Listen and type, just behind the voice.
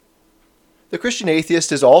The Christian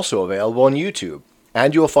Atheist is also available on YouTube,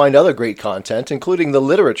 and you will find other great content, including the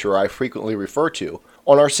literature I frequently refer to,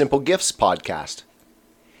 on our Simple Gifts podcast.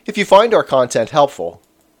 If you find our content helpful,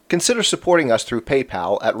 consider supporting us through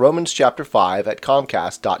PayPal at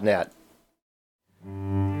romanschapter5@comcast.net.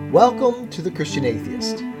 Welcome to The Christian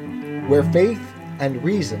Atheist, where faith and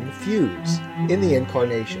reason fuse in the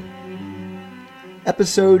Incarnation.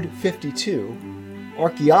 Episode 52,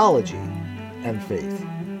 Archaeology and Faith.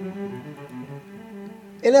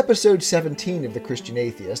 In episode 17 of The Christian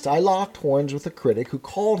Atheist, I locked horns with a critic who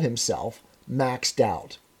called himself Maxed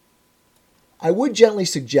Out. I would gently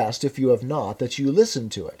suggest, if you have not, that you listen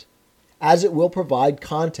to it, as it will provide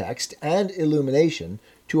context and illumination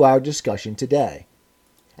to our discussion today.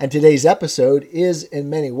 And today's episode is, in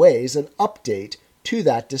many ways, an update to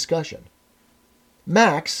that discussion.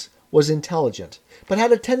 Max was intelligent, but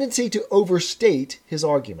had a tendency to overstate his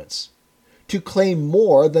arguments, to claim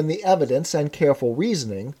more than the evidence and careful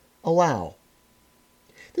reasoning allow.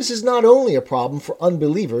 This is not only a problem for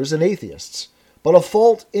unbelievers and atheists, but a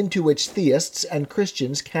fault into which theists and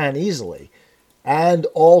Christians can easily, and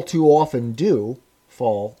all too often do,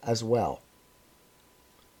 fall as well.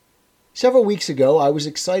 Several weeks ago, I was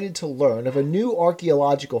excited to learn of a new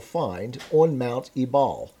archaeological find on Mount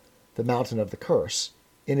Ebal, the Mountain of the Curse,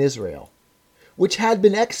 in Israel, which had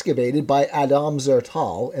been excavated by Adam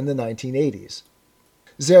Zertal in the 1980s.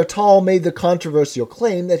 Zertal made the controversial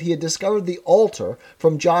claim that he had discovered the altar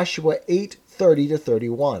from Joshua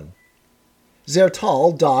 8:30-31.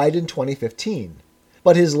 Zertal died in 2015,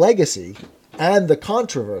 but his legacy and the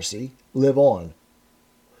controversy live on.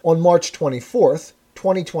 On March 24th,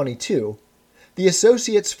 2022, the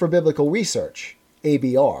Associates for Biblical Research,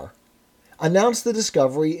 ABR, announced the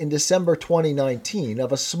discovery in December 2019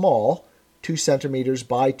 of a small, 2 centimeters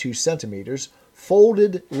by 2 centimeters,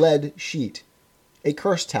 folded lead sheet, a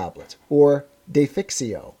curse tablet, or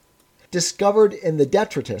defixio, discovered in the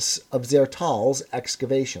detritus of Zertal's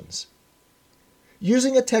excavations.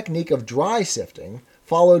 Using a technique of dry sifting,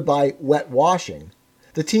 followed by wet washing,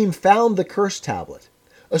 the team found the curse tablet,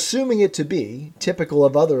 assuming it to be, typical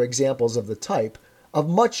of other examples of the type, of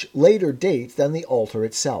much later date than the altar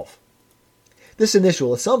itself. This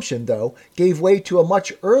initial assumption, though, gave way to a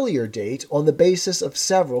much earlier date on the basis of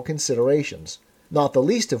several considerations, not the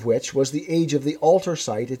least of which was the age of the altar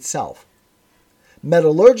site itself.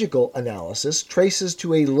 Metallurgical analysis traces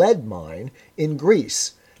to a lead mine in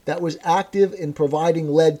Greece that was active in providing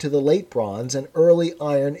lead to the late Bronze and early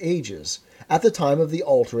Iron Ages, at the time of the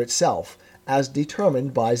altar itself, as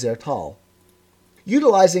determined by Zertal.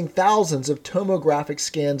 Utilizing thousands of tomographic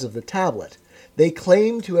scans of the tablet, they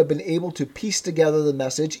claim to have been able to piece together the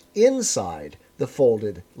message inside the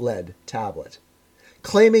folded lead tablet,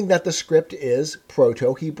 claiming that the script is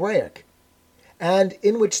Proto-Hebraic, and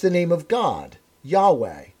in which the name of God,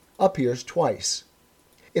 Yahweh, appears twice.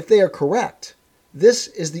 If they are correct, this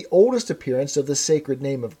is the oldest appearance of the sacred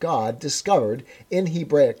name of God discovered in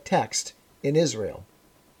Hebraic text in Israel.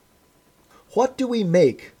 What do we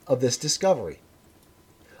make of this discovery?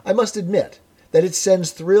 I must admit that it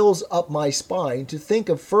sends thrills up my spine to think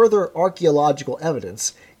of further archaeological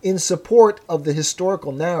evidence in support of the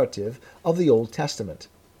historical narrative of the Old Testament.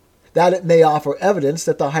 That it may offer evidence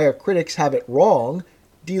that the higher critics have it wrong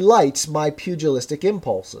delights my pugilistic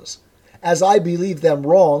impulses, as I believe them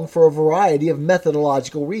wrong for a variety of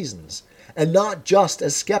methodological reasons, and not just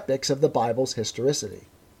as skeptics of the Bible's historicity.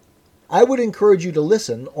 I would encourage you to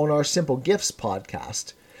listen on our Simple Gifts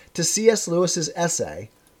podcast to C.S. Lewis's essay,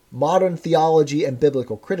 Modern Theology and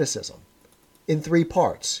Biblical Criticism, in 3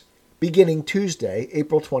 parts, beginning Tuesday,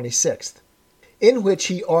 April 26th, in which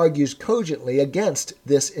he argues cogently against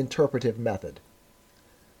this interpretive method.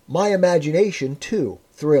 My imagination, too,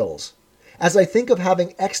 thrills, as I think of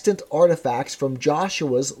having extant artifacts from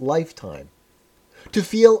Joshua's lifetime, to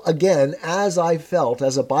feel again as I felt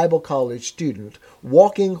as a Bible college student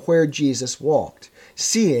walking where Jesus walked,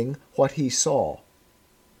 seeing what he saw.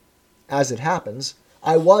 As it happens,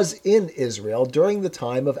 I was in Israel during the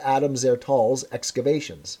time of Adam Zertal's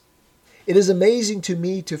excavations. It is amazing to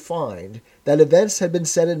me to find that events had been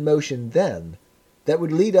set in motion then that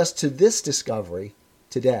would lead us to this discovery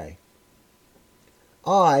today.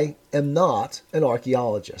 I am not an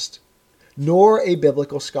archaeologist, nor a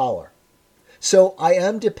biblical scholar, so I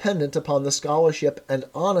am dependent upon the scholarship and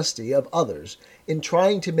honesty of others in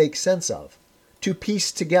trying to make sense of, to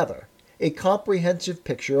piece together, a comprehensive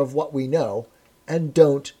picture of what we know and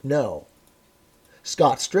don't know.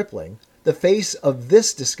 Scott Stripling, the face of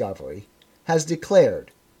this discovery, has declared,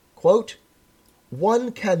 quote,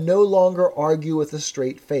 "One can no longer argue with a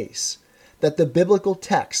straight face that the biblical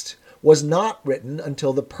text was not written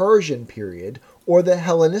until the Persian period or the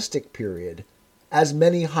Hellenistic period, as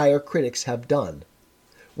many higher critics have done,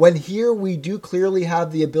 when here we do clearly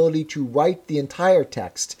have the ability to write the entire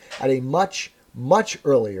text at a much, much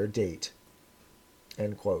earlier date."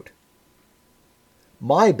 End quote.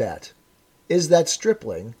 My bet is that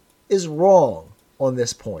Stripling is wrong on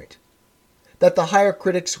this point, that the higher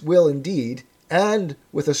critics will indeed, and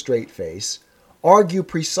with a straight face, argue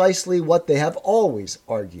precisely what they have always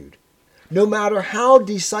argued, no matter how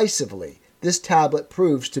decisively this tablet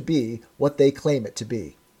proves to be what they claim it to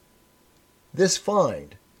be. This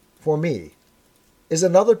find, for me, is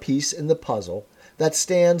another piece in the puzzle that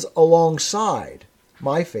stands alongside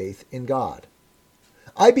my faith in God.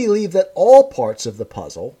 I believe that all parts of the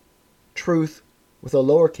puzzle, truth with a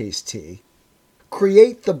lowercase t,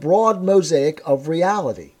 create the broad mosaic of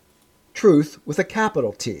reality, truth with a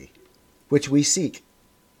capital T, which we seek.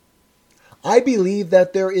 I believe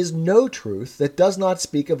that there is no truth that does not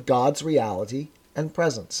speak of God's reality and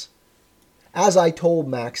presence. As I told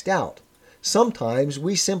Maxed Out, sometimes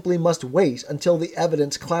we simply must wait until the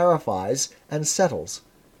evidence clarifies and settles,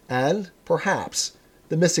 and, perhaps,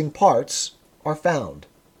 the missing parts are found.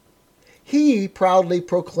 He proudly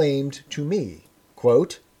proclaimed to me,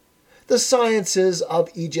 quote, "The sciences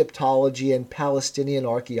of Egyptology and Palestinian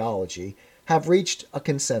archaeology have reached a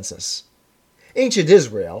consensus. Ancient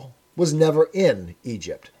Israel was never in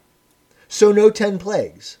Egypt. So no 10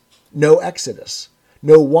 plagues, no exodus,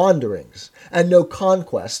 no wanderings, and no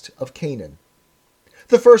conquest of Canaan.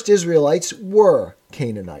 The first Israelites were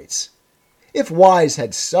Canaanites. If Wise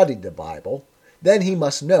had studied the Bible, then he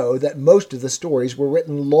must know that most of the stories were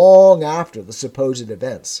written long after the supposed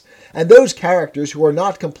events, and those characters who are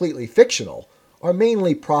not completely fictional are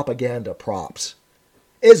mainly propaganda props.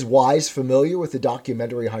 Is Wise familiar with the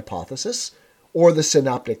documentary hypothesis or the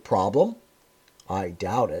synoptic problem? I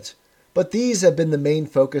doubt it, but these have been the main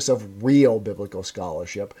focus of real biblical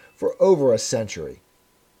scholarship for over a century.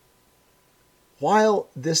 While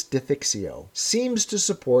this defixio seems to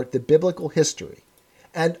support the biblical history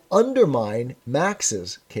and undermine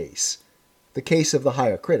Max's case, the case of the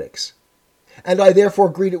higher critics, and I therefore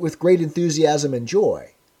greet it with great enthusiasm and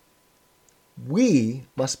joy, we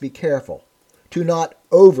must be careful to not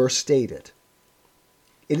overstate it.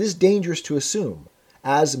 It is dangerous to assume,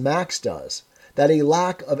 as Max does, that a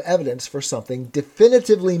lack of evidence for something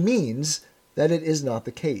definitively means that it is not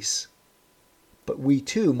the case. But we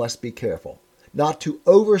too must be careful not to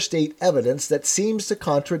overstate evidence that seems to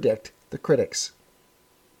contradict the critics.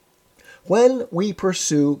 When we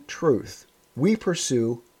pursue truth, we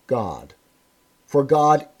pursue God, for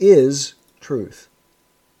God is truth.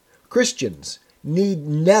 Christians need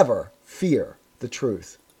never fear the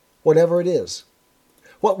truth, whatever it is.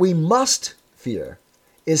 What we must fear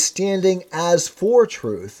is standing as for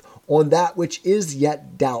truth on that which is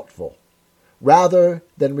yet doubtful, rather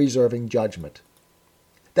than reserving judgment.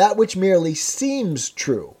 That which merely seems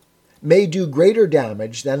true may do greater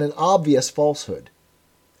damage than an obvious falsehood.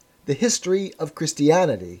 The history of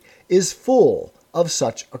Christianity is full of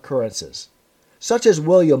such occurrences, such as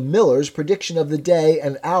William Miller's prediction of the day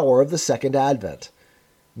and hour of the Second Advent,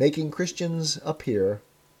 making Christians appear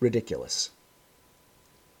ridiculous.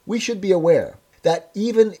 We should be aware that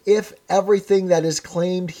even if everything that is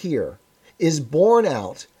claimed here is borne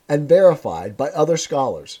out and verified by other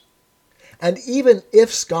scholars, and even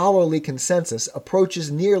if scholarly consensus approaches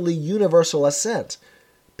nearly universal assent,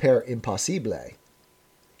 per impossibile,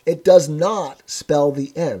 it does not spell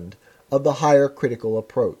the end of the higher critical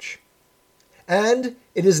approach. And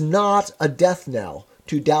it is not a death knell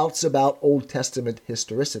to doubts about Old Testament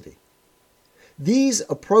historicity. These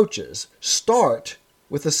approaches start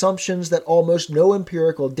with assumptions that almost no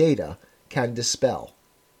empirical data can dispel.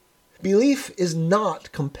 Belief is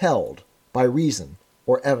not compelled by reason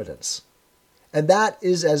or evidence, and that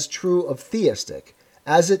is as true of theistic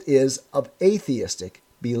as it is of atheistic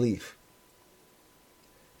belief.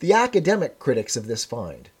 The academic critics of this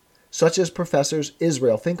find, such as Professors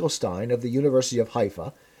Israel Finkelstein of the University of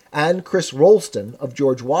Haifa and Chris Rolston of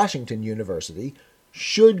George Washington University,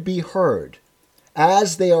 should be heard,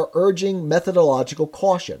 as they are urging methodological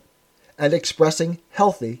caution and expressing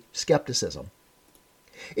healthy skepticism.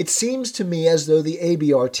 It seems to me as though the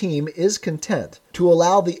ABR team is content to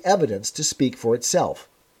allow the evidence to speak for itself,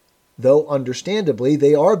 though understandably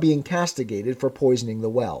they are being castigated for poisoning the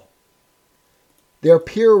well. Their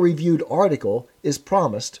peer-reviewed article is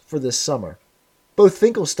promised for this summer. Both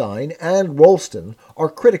Finkelstein and Rolston are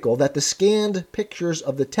critical that the scanned pictures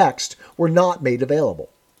of the text were not made available.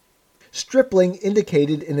 Stripling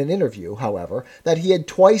indicated in an interview, however, that he had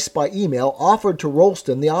twice by email offered to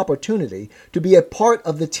Rolston the opportunity to be a part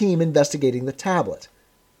of the team investigating the tablet,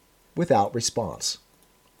 without response.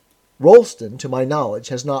 Rolston, to my knowledge,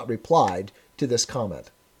 has not replied to this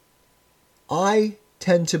comment. I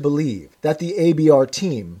tend to believe that the ABR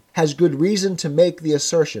team has good reason to make the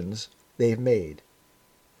assertions they've made.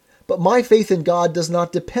 But my faith in God does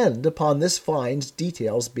not depend upon this find's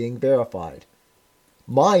details being verified.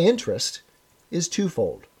 My interest is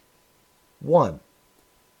twofold. 1.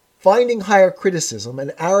 Finding higher criticism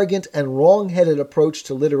an arrogant and wrong-headed approach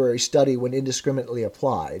to literary study when indiscriminately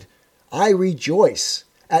applied, I rejoice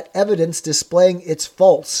at evidence displaying its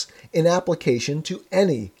faults in application to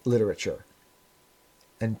any literature.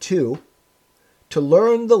 And 2, to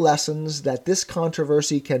learn the lessons that this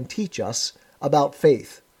controversy can teach us about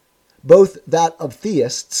faith, both that of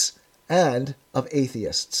theists and of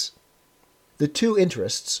atheists. The two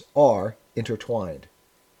interests are intertwined.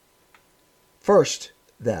 First,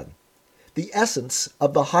 then, the essence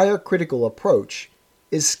of the higher critical approach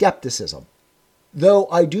is skepticism, though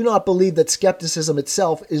I do not believe that skepticism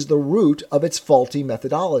itself is the root of its faulty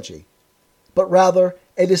methodology, but rather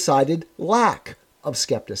a decided lack of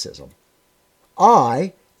skepticism.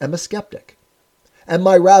 I am a skeptic, and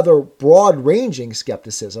my rather broad-ranging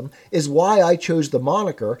skepticism is why I chose the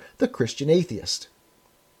moniker the Christian atheist.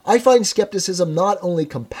 I find skepticism not only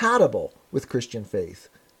compatible with Christian faith,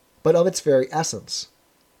 but of its very essence.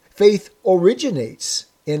 Faith originates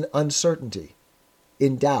in uncertainty,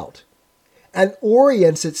 in doubt, and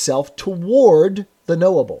orients itself toward the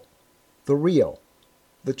knowable, the real,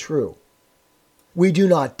 the true. We do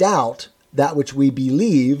not doubt that which we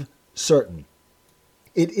believe certain.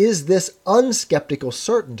 It is this unskeptical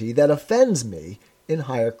certainty that offends me in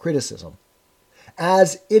higher criticism,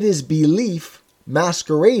 as it is belief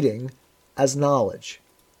masquerading as knowledge.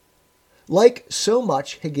 Like so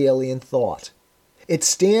much Hegelian thought, it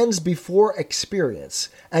stands before experience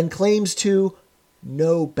and claims to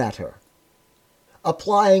know better,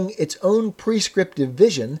 applying its own prescriptive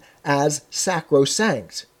vision as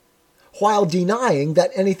sacrosanct, while denying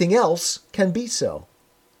that anything else can be so.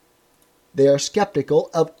 They are skeptical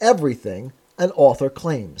of everything an author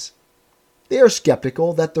claims. They are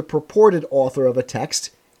skeptical that the purported author of a text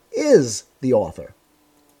is the author.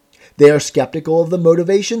 They are skeptical of the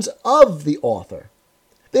motivations of the author.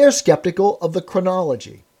 They are skeptical of the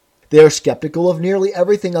chronology. They are skeptical of nearly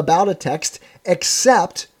everything about a text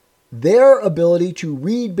except their ability to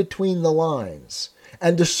read between the lines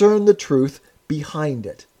and discern the truth behind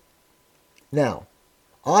it. Now,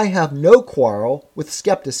 I have no quarrel with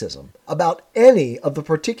skepticism about any of the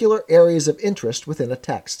particular areas of interest within a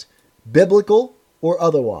text, biblical or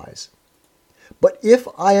otherwise. But if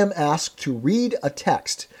I am asked to read a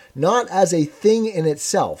text not as a thing in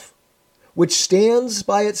itself, which stands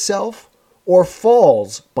by itself or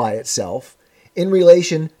falls by itself in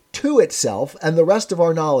relation to itself and the rest of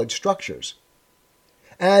our knowledge structures,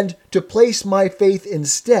 and to place my faith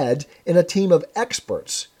instead in a team of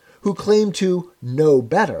experts who claim to know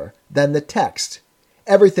better than the text,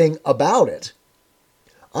 everything about it,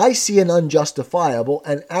 I see an unjustifiable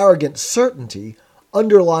and arrogant certainty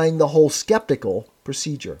underlying the whole skeptical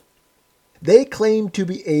procedure. They claim to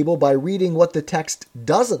be able, by reading what the text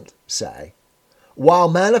doesn't say, while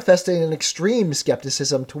manifesting an extreme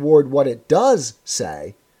skepticism toward what it does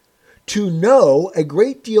say, to know a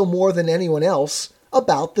great deal more than anyone else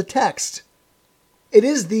about the text. It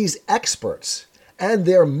is these experts and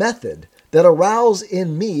their method that arouse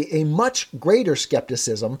in me a much greater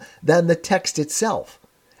skepticism than the text itself,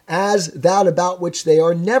 as that about which they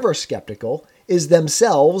are never skeptical is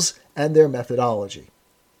themselves and their methodology.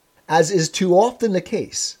 As is too often the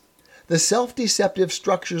case, the self-deceptive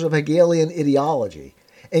structures of Hegelian ideology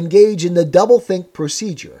engage in the doublethink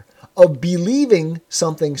procedure of believing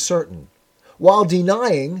something certain, while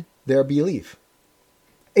denying their belief.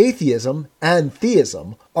 Atheism and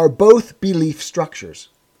theism are both belief structures,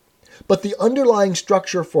 but the underlying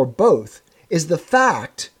structure for both is the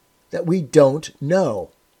fact that we don't know.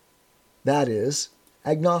 That is,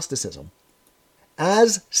 agnosticism.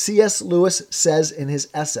 As C.S. Lewis says in his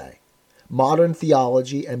essay, Modern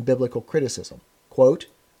Theology and Biblical Criticism, quote,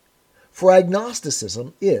 "For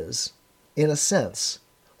agnosticism is, in a sense,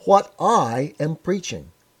 what I am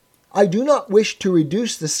preaching. I do not wish to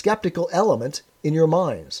reduce the skeptical element in your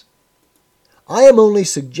minds. I am only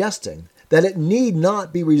suggesting that it need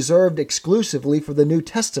not be reserved exclusively for the New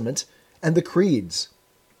Testament and the creeds.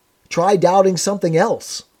 Try doubting something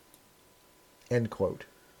else." End quote.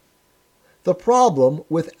 The problem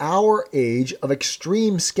with our age of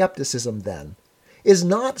extreme skepticism, then, is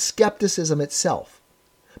not skepticism itself,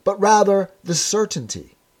 but rather the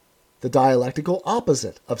certainty, the dialectical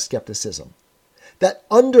opposite of skepticism, that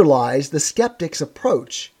underlies the skeptic's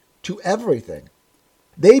approach to everything.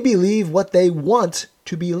 They believe what they want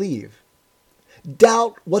to believe,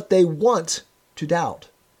 doubt what they want to doubt,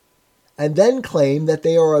 and then claim that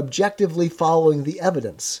they are objectively following the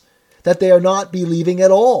evidence, that they are not believing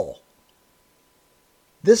at all.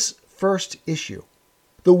 This first issue,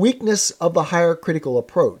 the weakness of the higher critical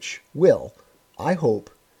approach, will, I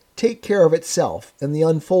hope, take care of itself in the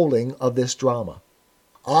unfolding of this drama.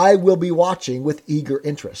 I will be watching with eager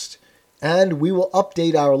interest, and we will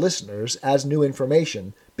update our listeners as new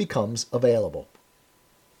information becomes available.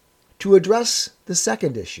 To address the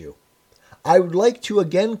second issue, I would like to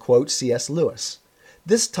again quote C.S. Lewis,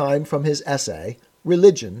 this time from his essay,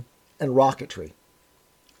 Religion and Rocketry.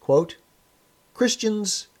 Quote,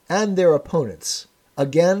 "Christians and their opponents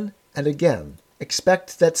again and again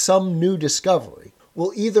expect that some new discovery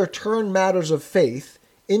will either turn matters of faith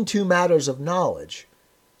into matters of knowledge,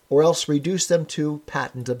 or else reduce them to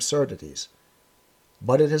patent absurdities.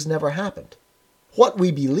 But it has never happened. What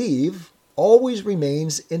we believe always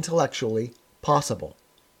remains intellectually possible.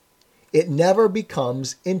 It never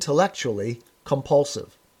becomes intellectually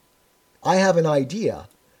compulsive. I have an idea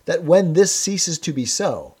that when this ceases to be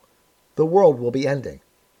so, the world will be ending.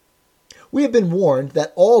 We have been warned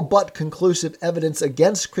that all but conclusive evidence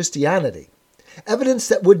against Christianity, evidence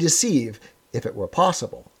that would deceive, if it were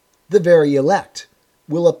possible, the very elect,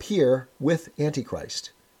 will appear with Antichrist.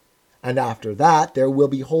 And after that, there will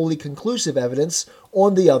be wholly conclusive evidence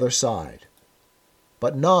on the other side.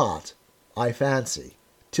 But not, I fancy,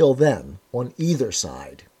 till then on either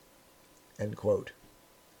side." End quote.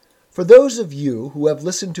 For those of you who have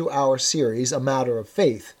listened to our series, A Matter of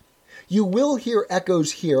Faith, you will hear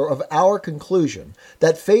echoes here of our conclusion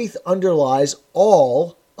that faith underlies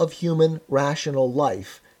all of human rational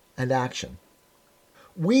life and action.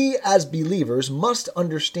 We as believers must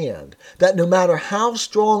understand that no matter how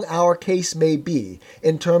strong our case may be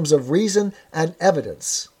in terms of reason and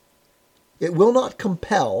evidence, it will not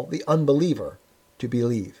compel the unbeliever to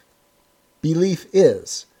believe. Belief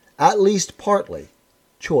is, at least partly,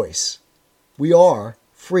 choice. We are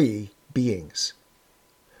free beings.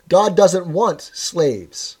 God doesn't want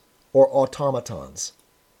slaves or automatons.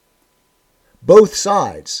 Both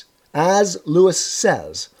sides, as Lewis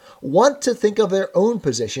says, want to think of their own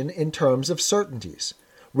position in terms of certainties,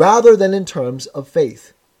 rather than in terms of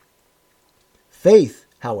faith. Faith,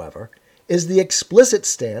 however, is the explicit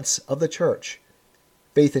stance of the Church.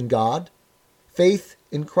 Faith in God, faith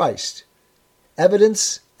in Christ,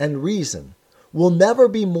 evidence and reason will never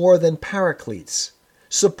be more than paracletes,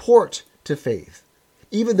 support to faith,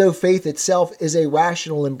 even though faith itself is a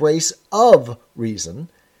rational embrace of reason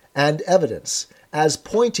and evidence as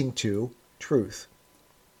pointing to truth.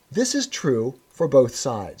 This is true for both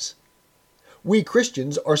sides. We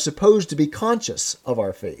Christians are supposed to be conscious of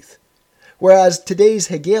our faith, whereas today's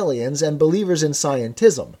Hegelians and believers in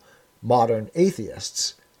scientism, modern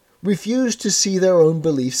atheists, refuse to see their own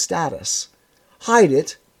belief status, hide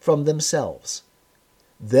it from themselves.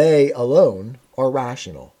 They alone are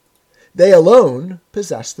rational. They alone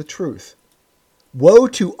possess the truth. Woe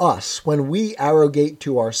to us when we arrogate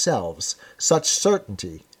to ourselves such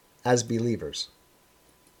certainty as believers.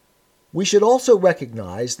 We should also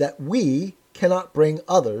recognize that we cannot bring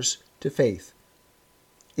others to faith.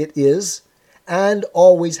 It is, and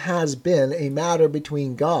always has been, a matter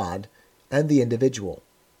between God and the individual,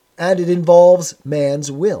 and it involves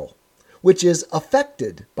man's will, which is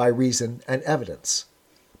affected by reason and evidence,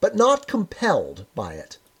 but not compelled by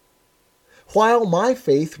it. While my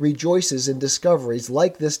faith rejoices in discoveries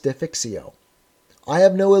like this defixio, I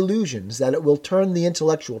have no illusions that it will turn the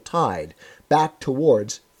intellectual tide back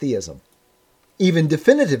towards theism. Even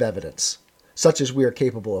definitive evidence, such as we are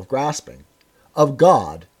capable of grasping, of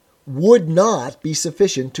God would not be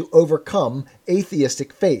sufficient to overcome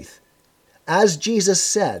atheistic faith. As Jesus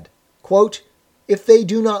said, quote, "If they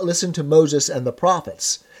do not listen to Moses and the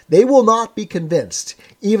prophets, they will not be convinced,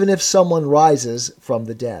 even if someone rises from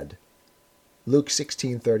the dead." Luke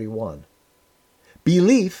 16:31.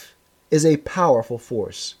 Belief is a powerful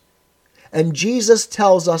force. And Jesus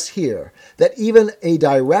tells us here that even a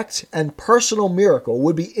direct and personal miracle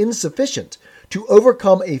would be insufficient to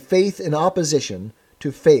overcome a faith in opposition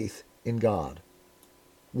to faith in God.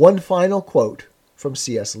 One final quote from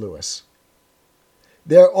C.S. Lewis.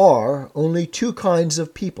 "There are only two kinds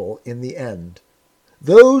of people in the end.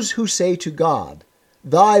 Those who say to God,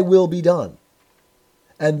 'Thy will be done,'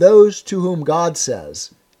 and those to whom God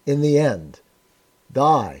says, in the end,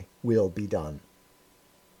 'Thy will be done.'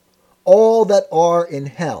 All that are in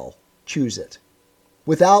hell choose it.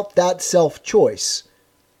 Without that self-choice,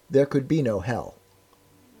 there could be no hell.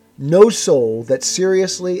 No soul that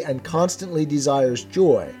seriously and constantly desires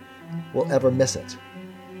joy will ever miss it.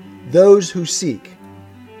 Those who seek,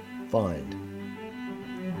 find.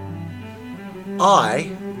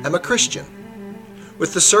 I am a Christian,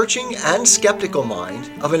 with the searching and skeptical mind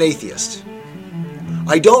of an atheist.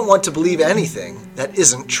 I don't want to believe anything that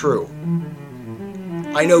isn't true.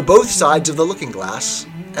 I know both sides of the looking glass,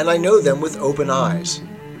 and I know them with open eyes.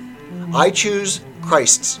 I choose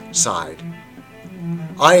Christ's side.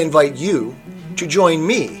 I invite you to join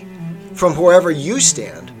me from wherever you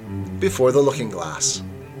stand before the looking glass.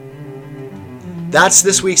 That's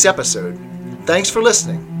this week's episode. Thanks for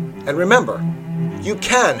listening. And remember, you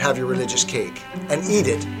can have your religious cake and eat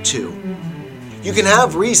it too. You can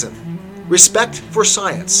have reason, respect for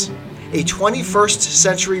science, a 21st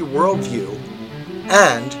century worldview,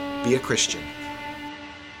 and be a Christian.